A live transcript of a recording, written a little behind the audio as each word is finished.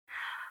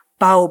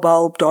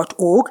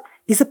Baobulb.org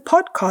is a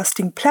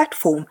podcasting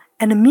platform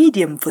and a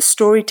medium for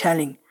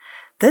storytelling.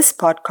 This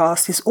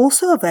podcast is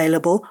also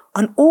available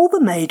on all the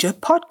major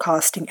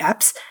podcasting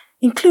apps,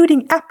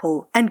 including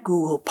Apple and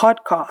Google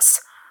Podcasts.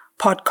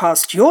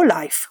 Podcast your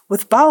life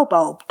with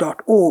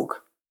Baobulb.org.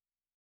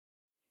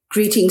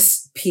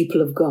 Greetings,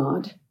 people of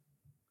God.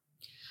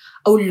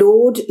 O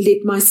Lord, let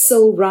my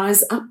soul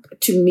rise up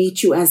to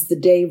meet you as the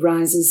day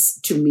rises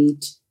to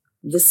meet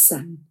the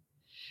sun.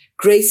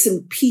 Grace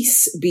and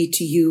peace be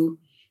to you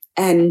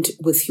and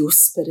with your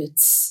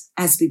spirits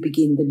as we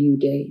begin the new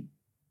day.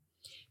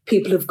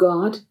 People of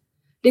God,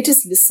 let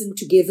us listen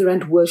together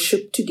and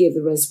worship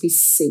together as we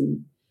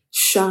sing.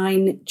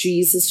 Shine,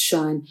 Jesus,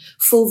 shine.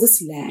 Fill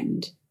this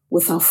land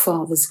with our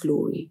Father's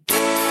glory.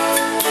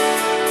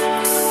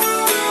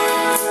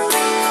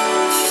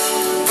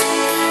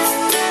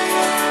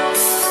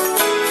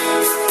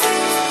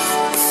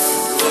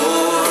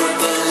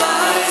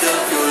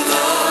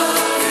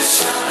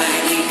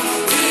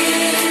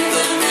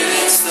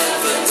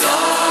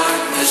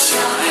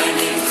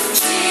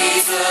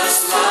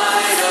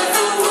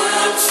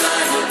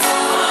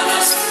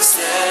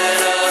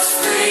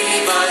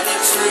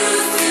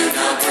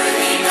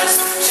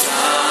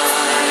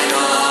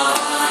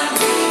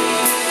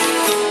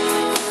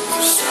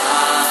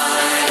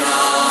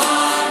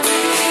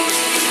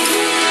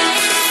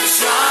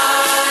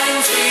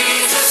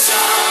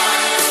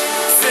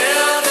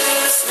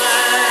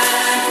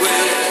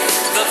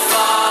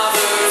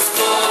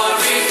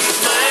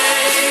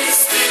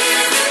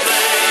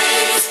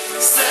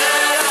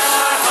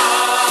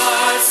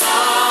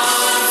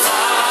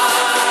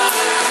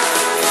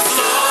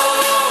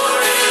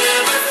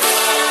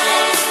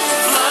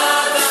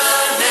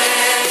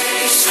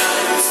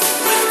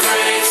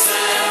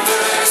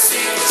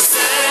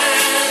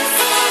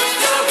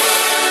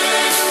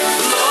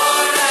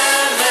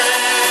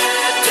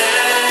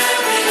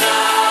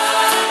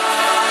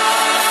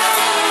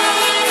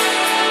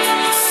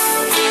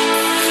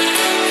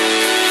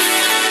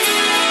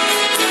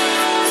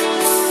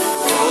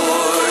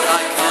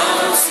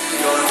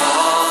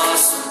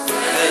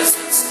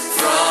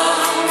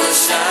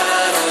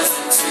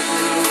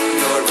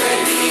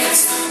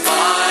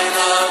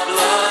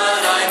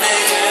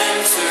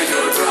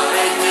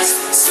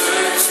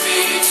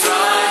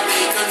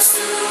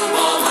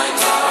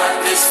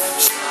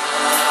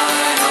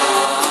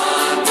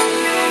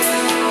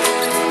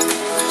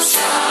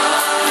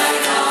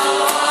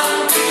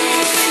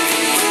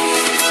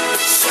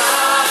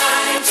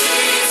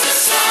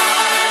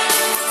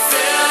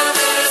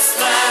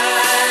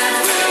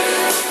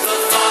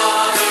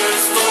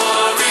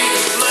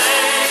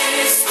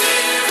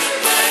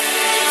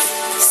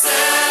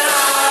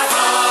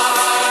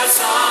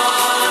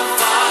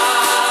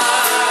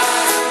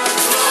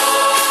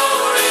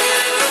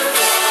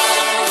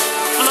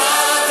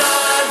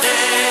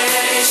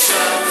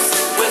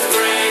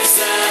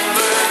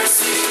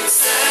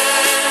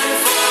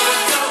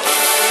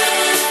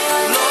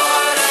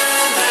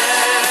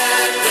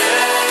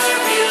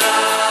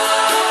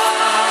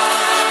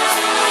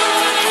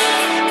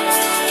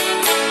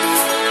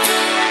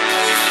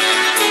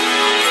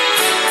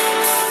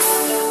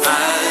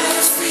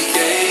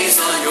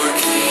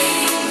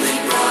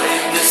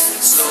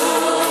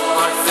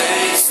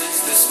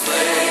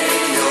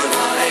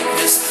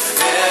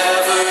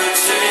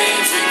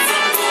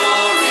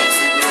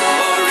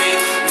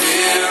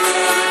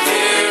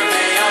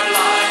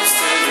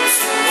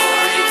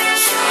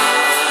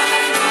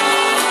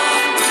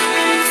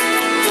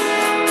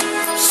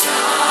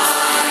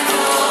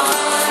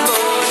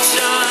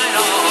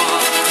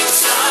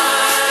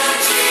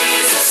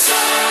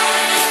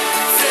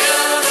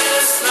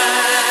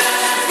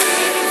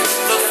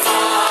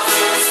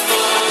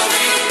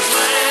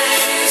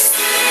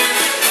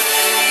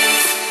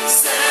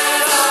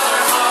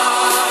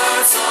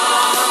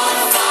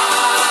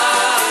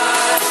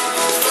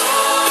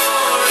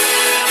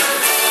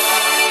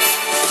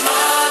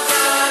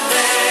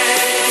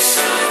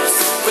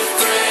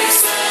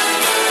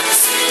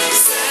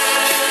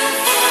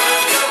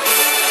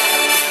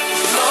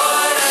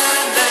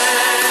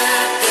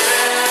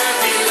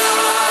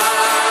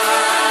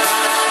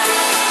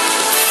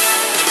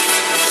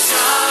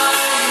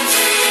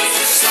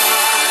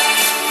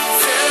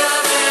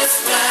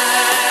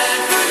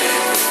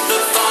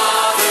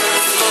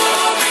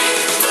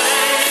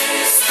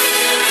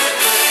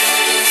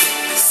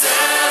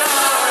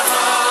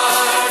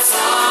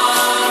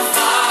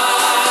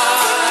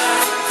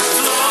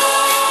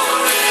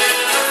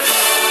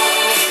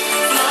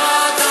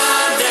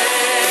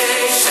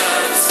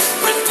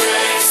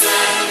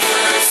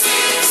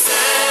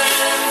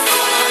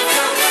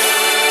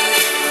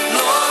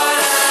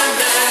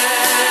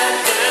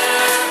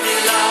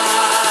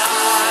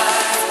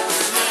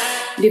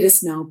 Let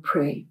us now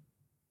pray.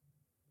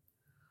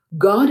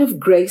 God of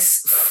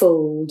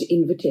grace-filled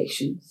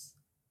invitations,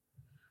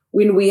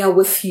 when we are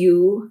with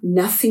you,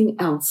 nothing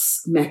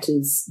else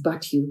matters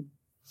but you.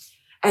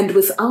 And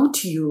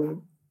without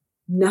you,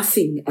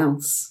 nothing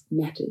else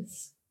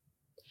matters.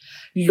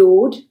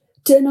 Lord,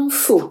 Turn our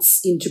thoughts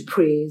into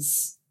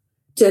prayers.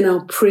 Turn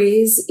our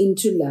prayers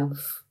into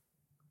love.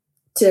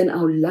 Turn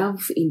our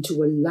love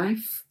into a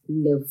life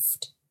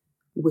lived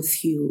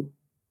with you.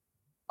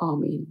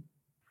 Amen.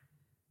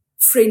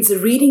 Friends, a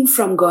reading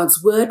from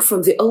God's Word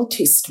from the Old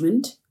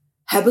Testament,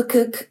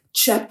 Habakkuk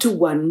chapter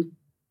 1,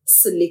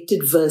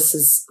 selected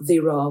verses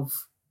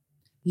thereof.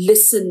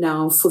 Listen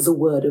now for the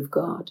word of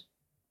God.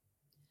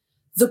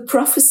 The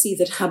prophecy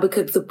that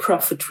Habakkuk the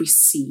prophet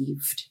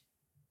received.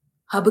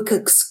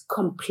 Habakkuk's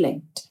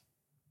complaint.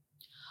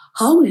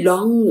 How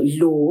long,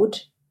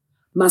 Lord,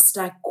 must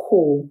I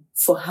call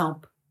for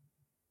help,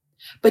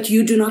 but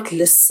you do not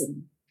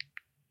listen?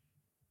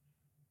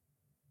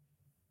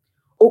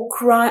 Or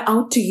cry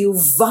out to you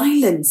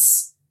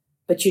violence,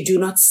 but you do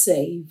not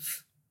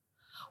save?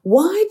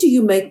 Why do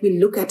you make me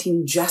look at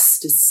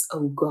injustice,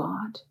 O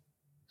God?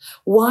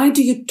 Why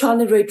do you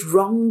tolerate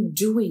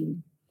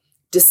wrongdoing?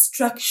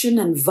 Destruction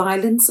and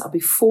violence are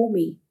before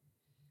me.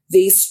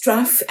 There is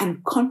strife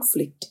and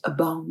conflict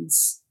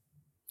abounds.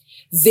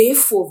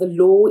 Therefore the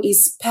law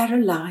is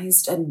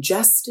paralyzed and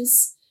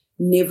justice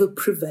never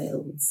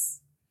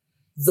prevails.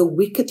 The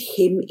wicked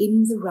hem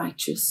in the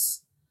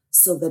righteous,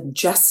 so that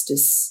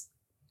justice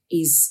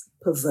is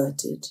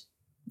perverted.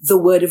 The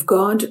word of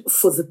God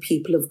for the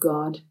people of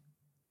God.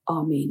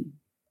 Amen.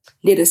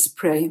 Let us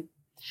pray.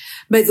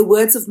 May the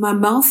words of my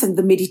mouth and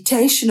the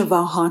meditation of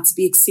our hearts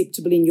be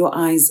acceptable in your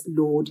eyes,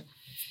 Lord.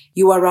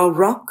 You are our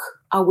rock,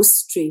 our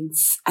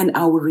strength, and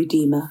our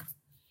Redeemer.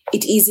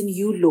 It is in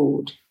you,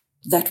 Lord,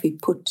 that we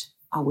put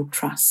our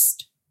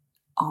trust.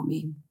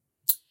 Amen.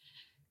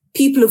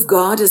 People of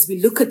God, as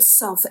we look at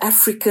South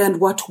Africa and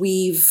what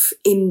we've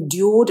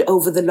endured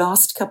over the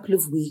last couple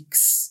of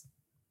weeks,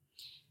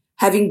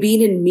 having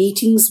been in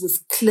meetings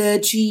with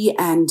clergy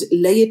and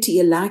laity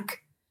alike,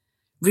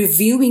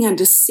 reviewing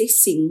and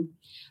assessing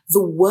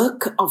the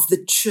work of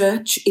the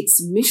church,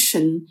 its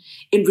mission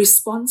in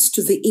response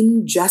to the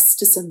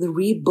injustice and the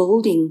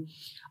rebuilding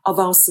of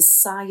our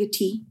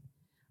society,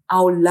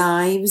 our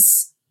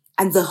lives,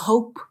 and the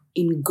hope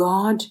in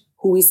God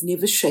who is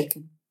never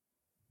shaken.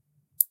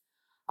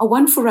 I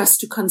want for us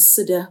to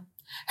consider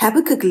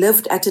Habakkuk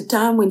lived at a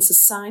time when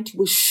society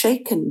was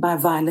shaken by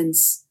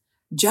violence,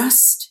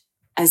 just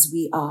as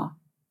we are.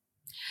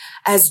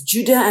 As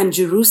Judah and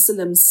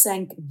Jerusalem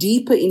sank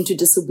deeper into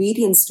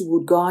disobedience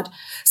toward God,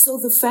 so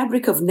the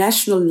fabric of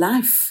national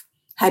life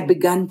had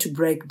begun to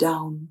break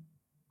down.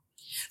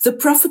 The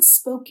prophet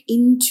spoke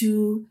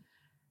into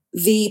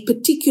the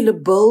particular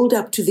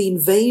build-up to the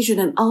invasion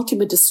and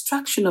ultimate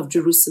destruction of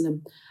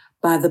Jerusalem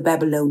by the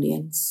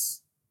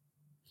Babylonians.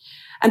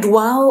 And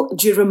while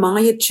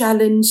Jeremiah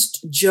challenged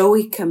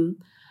Joachim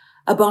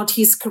about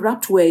his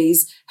corrupt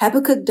ways,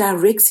 Habakkuk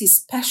directs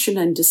his passion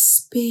and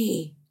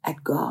despair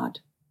at God.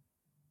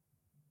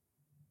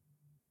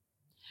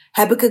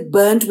 Habakkuk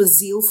burned with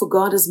zeal for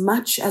God as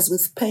much as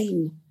with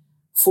pain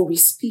for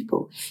his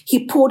people.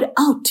 He poured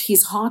out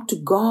his heart to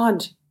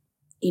God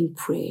in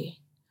prayer.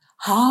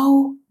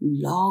 How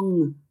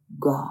long,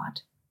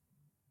 God?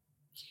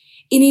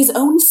 In his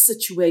own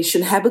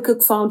situation,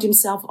 Habakkuk found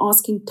himself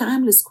asking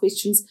timeless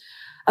questions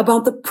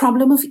about the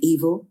problem of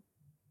evil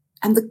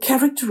and the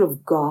character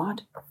of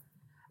God,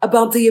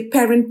 about the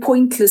apparent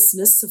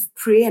pointlessness of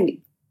prayer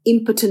and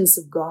impotence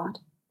of God,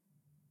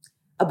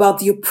 about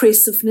the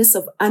oppressiveness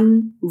of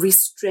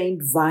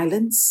unrestrained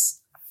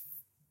violence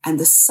and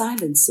the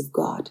silence of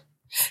God.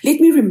 Let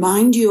me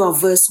remind you of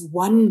verse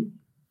 1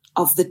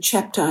 of the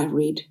chapter I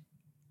read.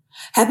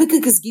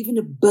 Habakkuk is given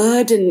a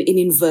burden in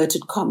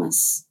inverted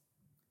commas.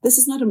 This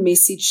is not a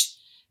message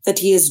that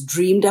he has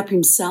dreamed up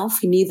himself.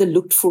 He neither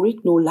looked for it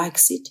nor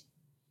likes it.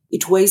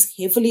 It weighs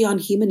heavily on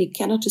him and he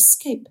cannot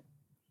escape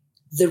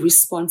the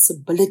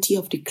responsibility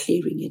of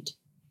declaring it.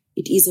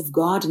 It is of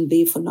God and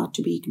therefore not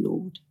to be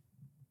ignored.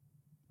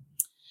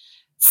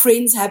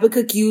 Friends,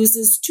 Habakkuk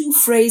uses two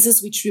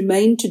phrases which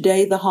remain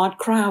today the heart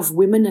cry of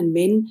women and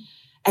men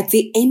at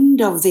the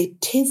end of their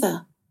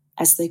tether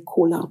as they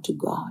call out to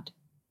God.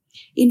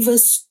 In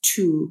verse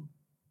 2,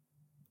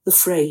 the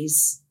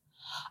phrase,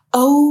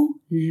 "O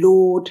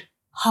Lord,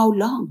 how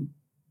long?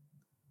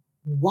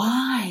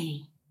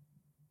 Why?"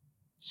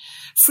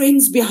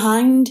 Friends,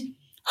 behind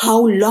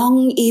how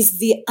long is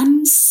the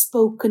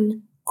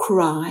unspoken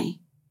cry,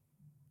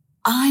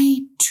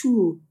 "I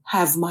too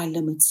have my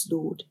limits,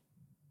 Lord."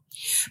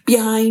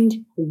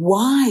 Behind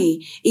why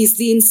is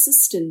the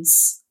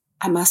insistence,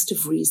 "I must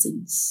have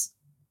reasons."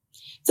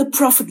 The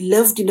prophet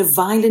lived in a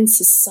violent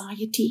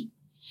society.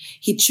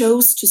 He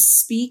chose to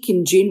speak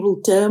in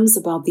general terms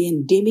about the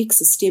endemic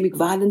systemic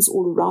violence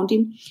all around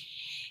him.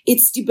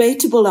 It's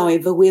debatable,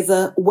 however,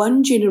 whether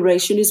one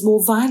generation is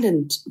more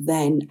violent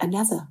than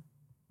another.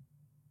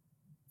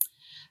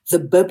 The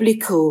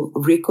biblical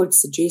record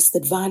suggests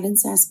that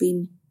violence has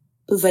been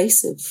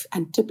pervasive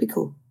and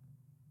typical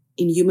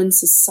in human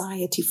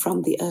society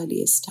from the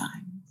earliest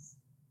times.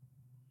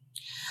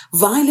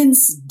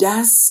 Violence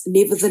does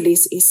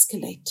nevertheless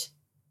escalate.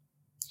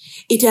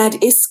 It had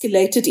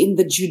escalated in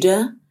the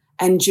Judah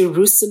and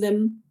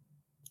Jerusalem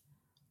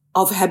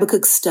of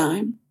Habakkuk's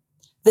time.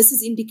 This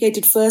is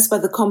indicated first by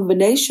the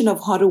combination of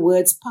horror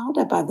words piled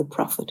up by the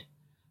prophet: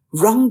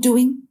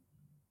 wrongdoing,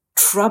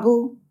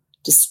 trouble,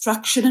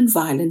 destruction and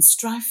violence,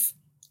 strife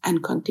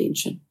and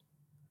contention.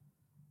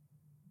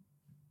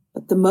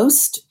 But the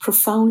most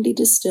profoundly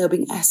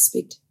disturbing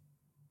aspect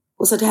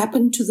was what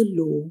happened to the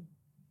law,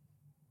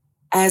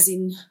 as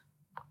in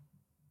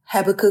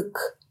Habakkuk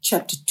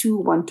chapter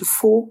 2,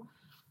 1-4,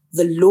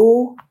 the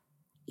law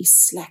is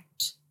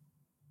slacked,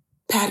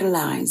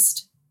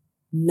 paralyzed,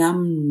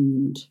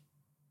 numbed.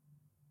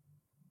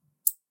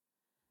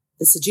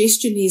 The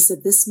suggestion is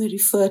that this may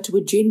refer to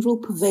a general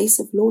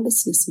pervasive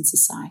lawlessness in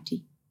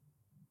society.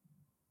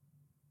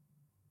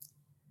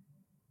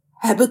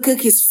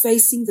 Habakkuk is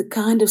facing the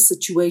kind of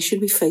situation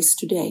we face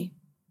today,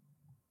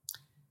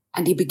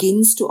 and he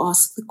begins to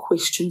ask the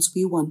questions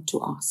we want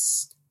to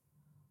ask.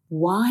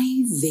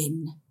 Why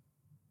then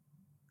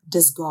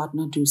does God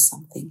not do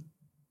something?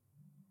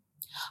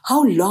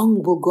 How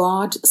long will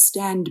God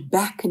stand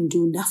back and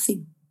do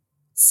nothing,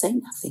 say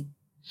nothing?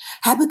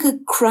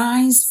 Habakkuk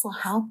cries for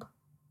help.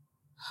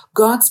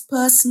 God's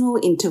personal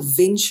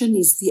intervention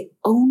is the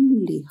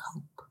only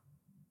hope.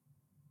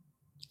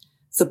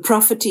 The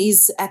prophet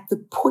is at the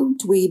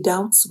point where he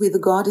doubts whether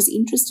God is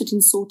interested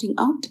in sorting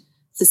out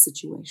the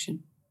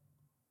situation.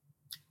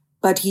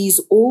 But he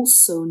is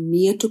also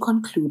near to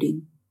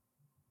concluding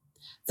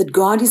that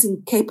God is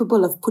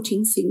incapable of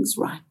putting things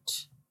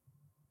right.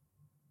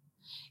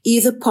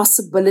 Either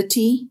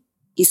possibility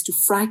is too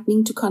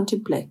frightening to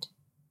contemplate.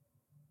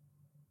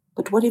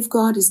 But what if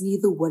God is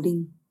neither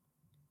willing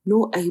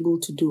nor able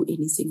to do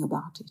anything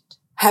about it?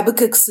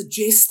 Habakkuk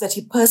suggests that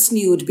he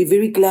personally would be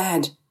very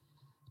glad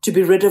to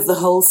be rid of the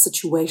whole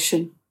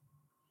situation.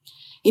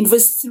 In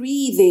verse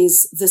 3,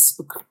 there's this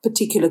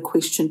particular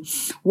question: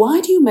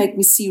 why do you make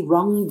me see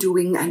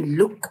wrongdoing and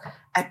look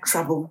at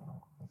trouble?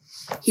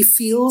 He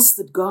feels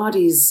that God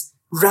is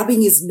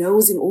rubbing his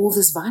nose in all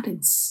this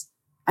violence,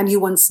 and he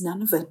wants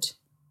none of it.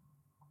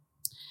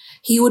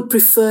 He would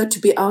prefer to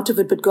be out of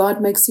it, but God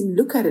makes him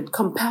look at it,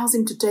 compels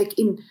him to take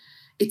in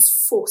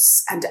its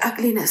force and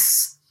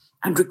ugliness,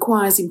 and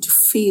requires him to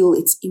feel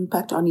its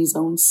impact on his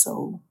own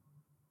soul.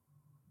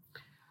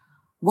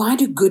 Why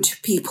do good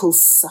people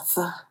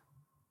suffer?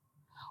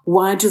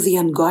 Why do the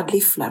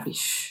ungodly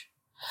flourish?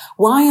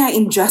 Why are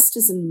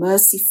injustice and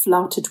mercy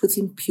flouted with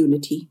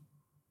impunity?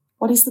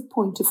 What is the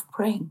point of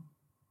praying?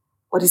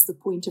 What is the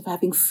point of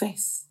having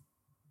faith?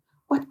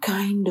 What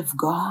kind of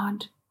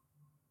God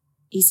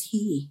is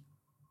he?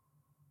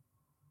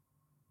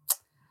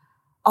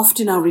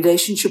 Often our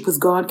relationship with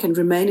God can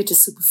remain at a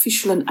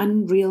superficial and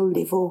unreal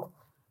level.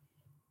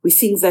 We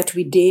think that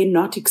we dare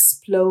not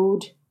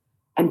explode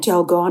and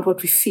tell God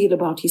what we feel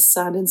about his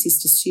silence,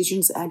 his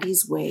decisions, and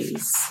his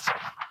ways.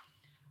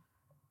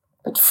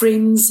 But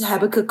friends,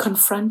 Habakkuk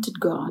confronted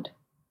God.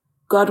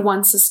 God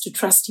wants us to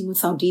trust him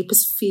with our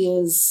deepest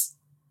fears.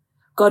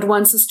 God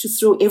wants us to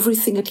throw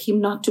everything at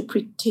him, not to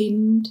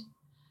pretend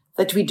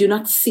that we do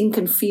not think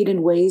and feel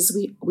in ways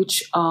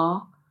which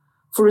are,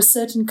 for a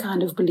certain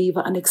kind of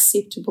believer,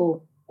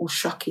 unacceptable or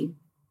shocking.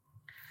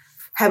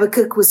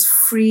 Habakkuk was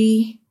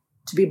free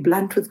to be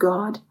blunt with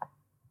God,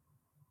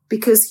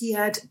 because he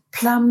had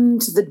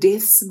plumbed the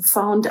depths and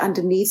found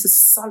underneath a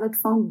solid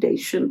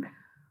foundation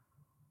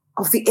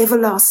of the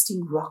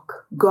everlasting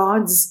rock,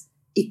 God's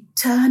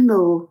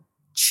eternal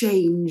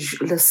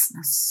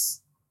changelessness.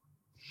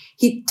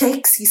 He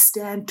takes his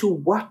stand to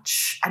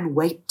watch and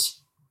wait.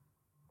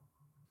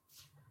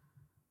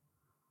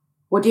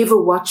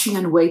 Whatever watching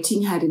and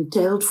waiting had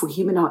entailed for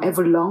him and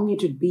however long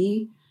it would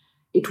be,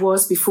 it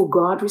was before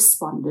God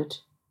responded.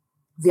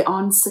 The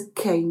answer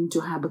came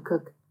to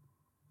Habakkuk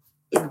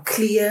in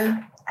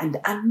clear and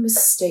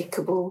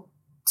unmistakable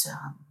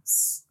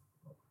terms.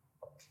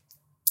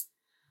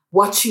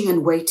 Watching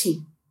and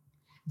waiting.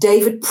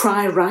 David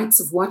Pry writes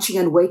of watching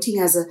and waiting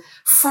as a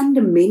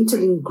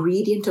fundamental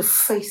ingredient of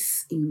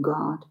faith in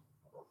God.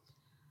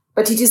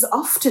 But it is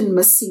often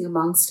missing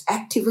amongst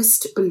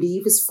activist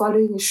believers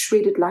following a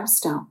shredded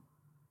lifestyle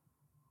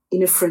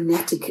in a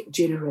frenetic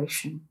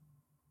generation.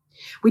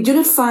 We do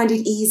not find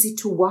it easy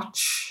to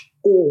watch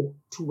or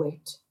to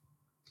wait.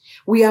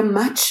 We are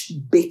much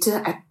better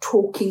at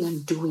talking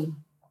and doing.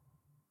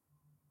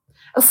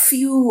 A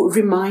few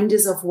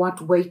reminders of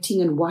what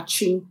waiting and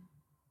watching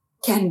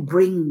can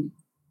bring.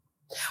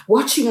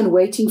 Watching and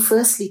waiting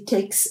firstly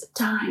takes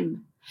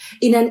time.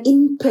 In an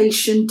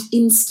impatient,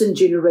 instant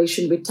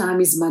generation where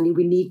time is money,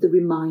 we need the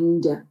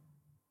reminder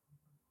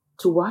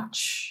to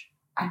watch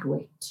and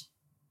wait.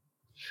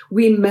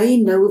 We may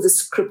know the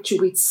scripture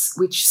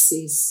which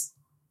says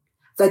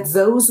that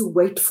those who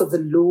wait for the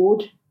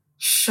Lord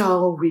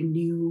shall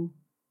renew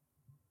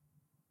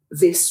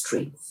their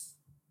strength.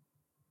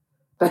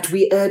 But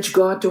we urge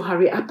God to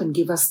hurry up and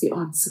give us the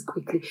answer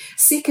quickly.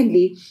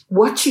 Secondly,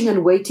 watching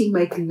and waiting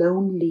make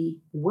lonely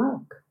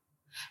work.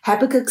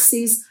 Habakkuk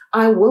says,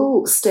 I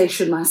will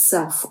station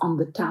myself on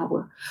the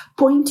tower,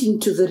 pointing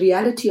to the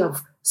reality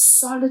of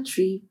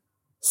solitary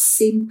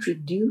sentry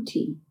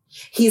duty.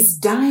 His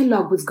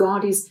dialogue with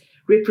God is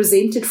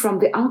represented from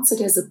the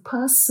outset as a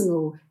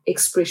personal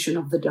expression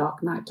of the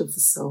dark night of the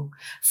soul.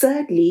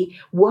 Thirdly,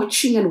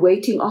 watching and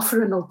waiting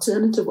offer an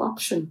alternative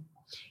option.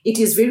 It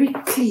is very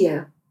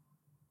clear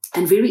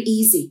and very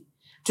easy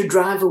to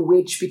drive a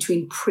wedge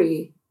between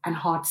prayer and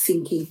hard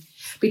thinking,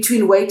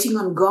 between waiting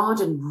on God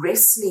and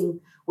wrestling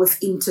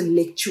with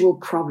intellectual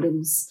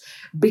problems,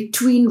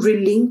 between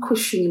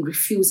relinquishing and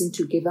refusing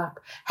to give up.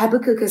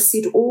 Habakkuk has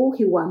said all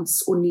he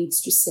wants or needs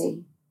to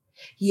say.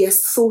 He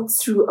has thought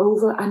through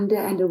over, under,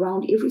 and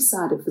around every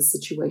side of the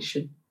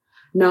situation.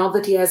 Now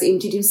that he has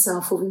emptied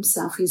himself of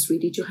himself, he is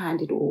ready to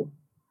hand it all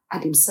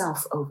and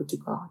himself over to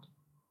God.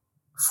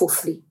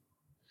 Fourthly,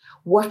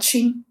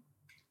 watching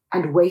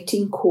and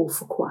waiting call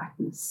for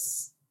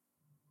quietness.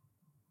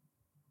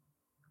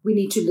 We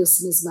need to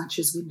listen as much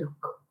as we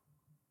look,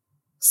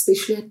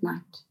 especially at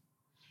night.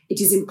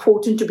 It is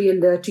important to be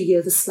alert to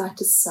hear the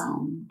slightest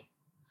sound.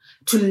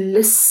 To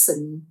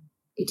listen,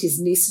 it is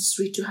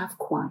necessary to have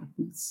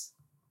quietness,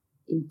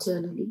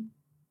 internally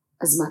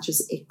as much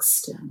as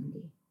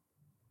externally.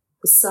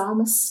 The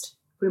psalmist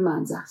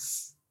reminds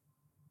us,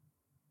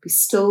 "Be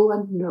still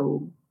and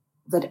know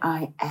that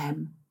I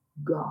am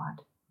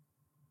God."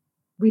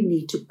 We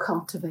need to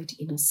cultivate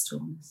inner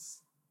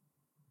stillness.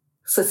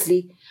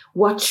 Fifthly,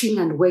 watching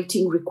and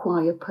waiting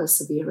require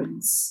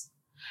perseverance.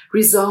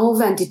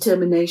 Resolve and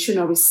determination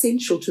are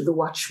essential to the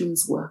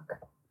watchman's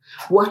work.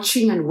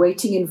 Watching and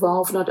waiting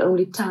involve not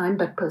only time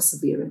but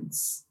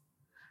perseverance.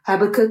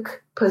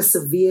 Habakkuk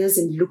perseveres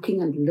in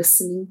looking and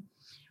listening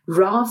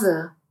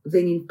rather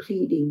than in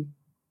pleading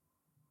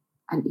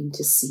and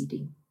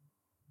interceding.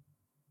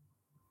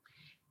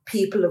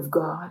 People of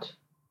God,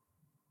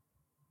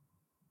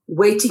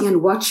 waiting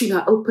and watching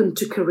are open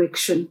to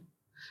correction.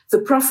 The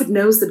prophet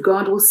knows that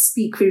God will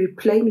speak very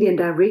plainly and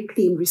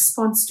directly in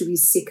response to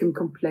his second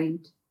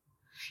complaint.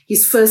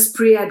 His first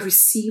prayer had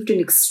received an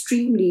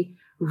extremely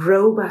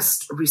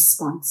robust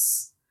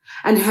response,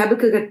 and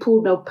Habakkuk had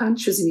pulled no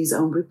punches in his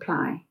own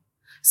reply.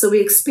 So he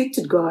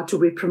expected God to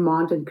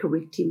reprimand and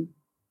correct him.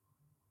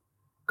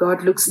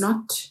 God looks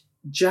not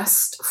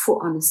just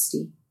for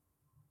honesty,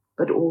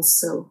 but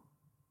also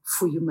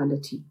for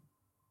humility.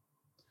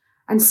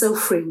 And so,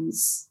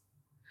 friends,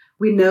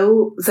 we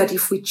know that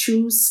if we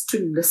choose to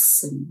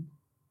listen,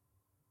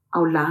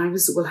 our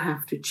lives will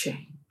have to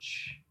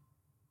change.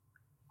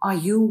 Are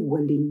you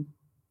willing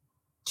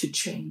to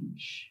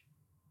change?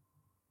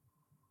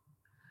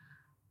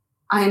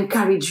 I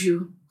encourage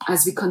you,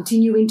 as we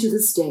continue into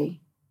this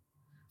day,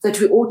 that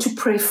we ought to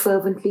pray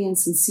fervently and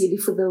sincerely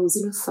for those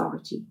in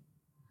authority,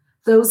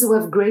 those who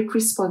have great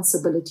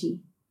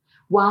responsibility,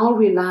 while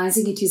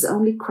realizing it is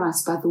only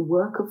Christ by the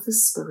work of the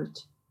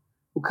Spirit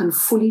who can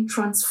fully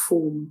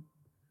transform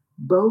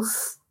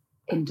both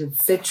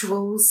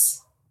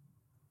individuals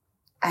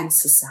and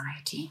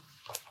society.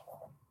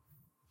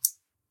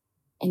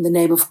 In the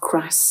name of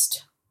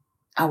Christ,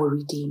 our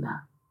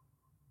Redeemer.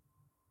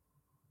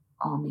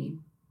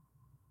 Amen.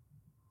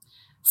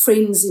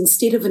 Friends,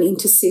 instead of an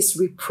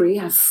intercessory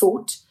prayer, I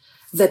thought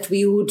that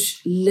we would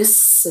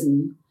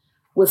listen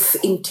with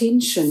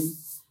intention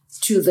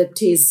to the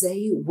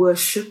Taizé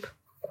worship,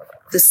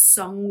 the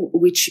song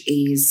which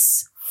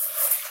is,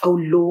 "O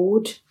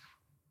Lord,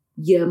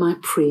 hear my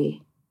prayer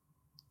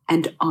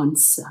and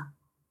answer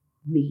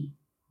me."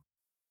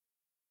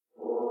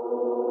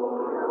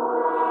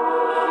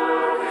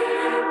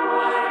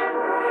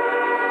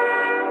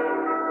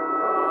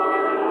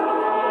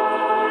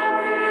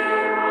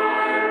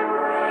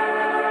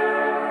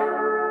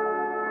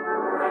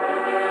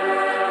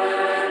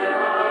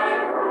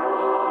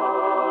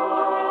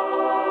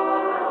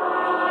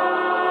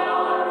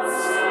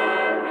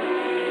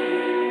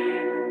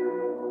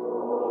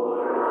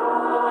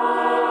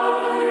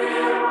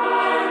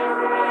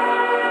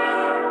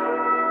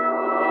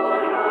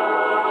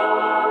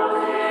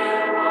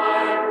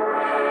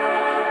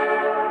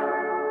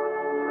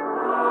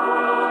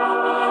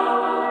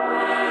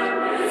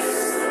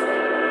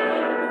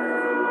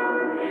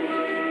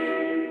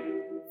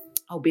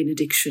 Our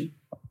benediction.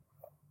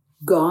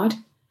 God,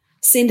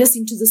 send us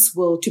into this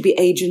world to be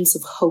agents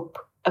of hope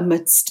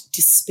amidst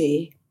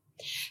despair,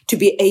 to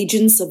be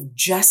agents of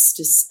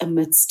justice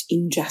amidst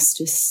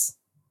injustice,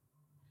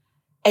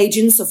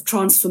 agents of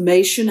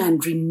transformation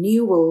and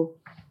renewal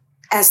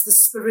as the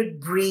Spirit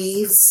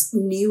breathes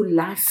new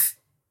life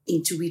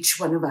into each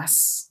one of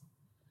us.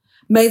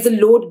 May the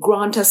Lord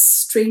grant us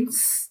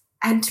strength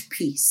and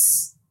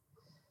peace,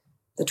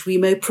 that we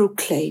may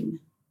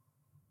proclaim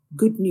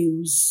good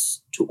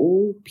news to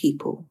all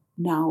people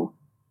now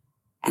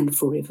and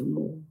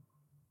forevermore.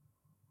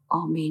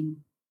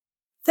 Amen.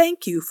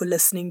 Thank you for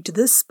listening to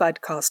this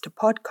Spudcaster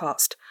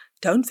podcast.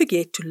 Don't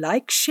forget to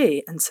like,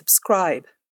 share, and subscribe.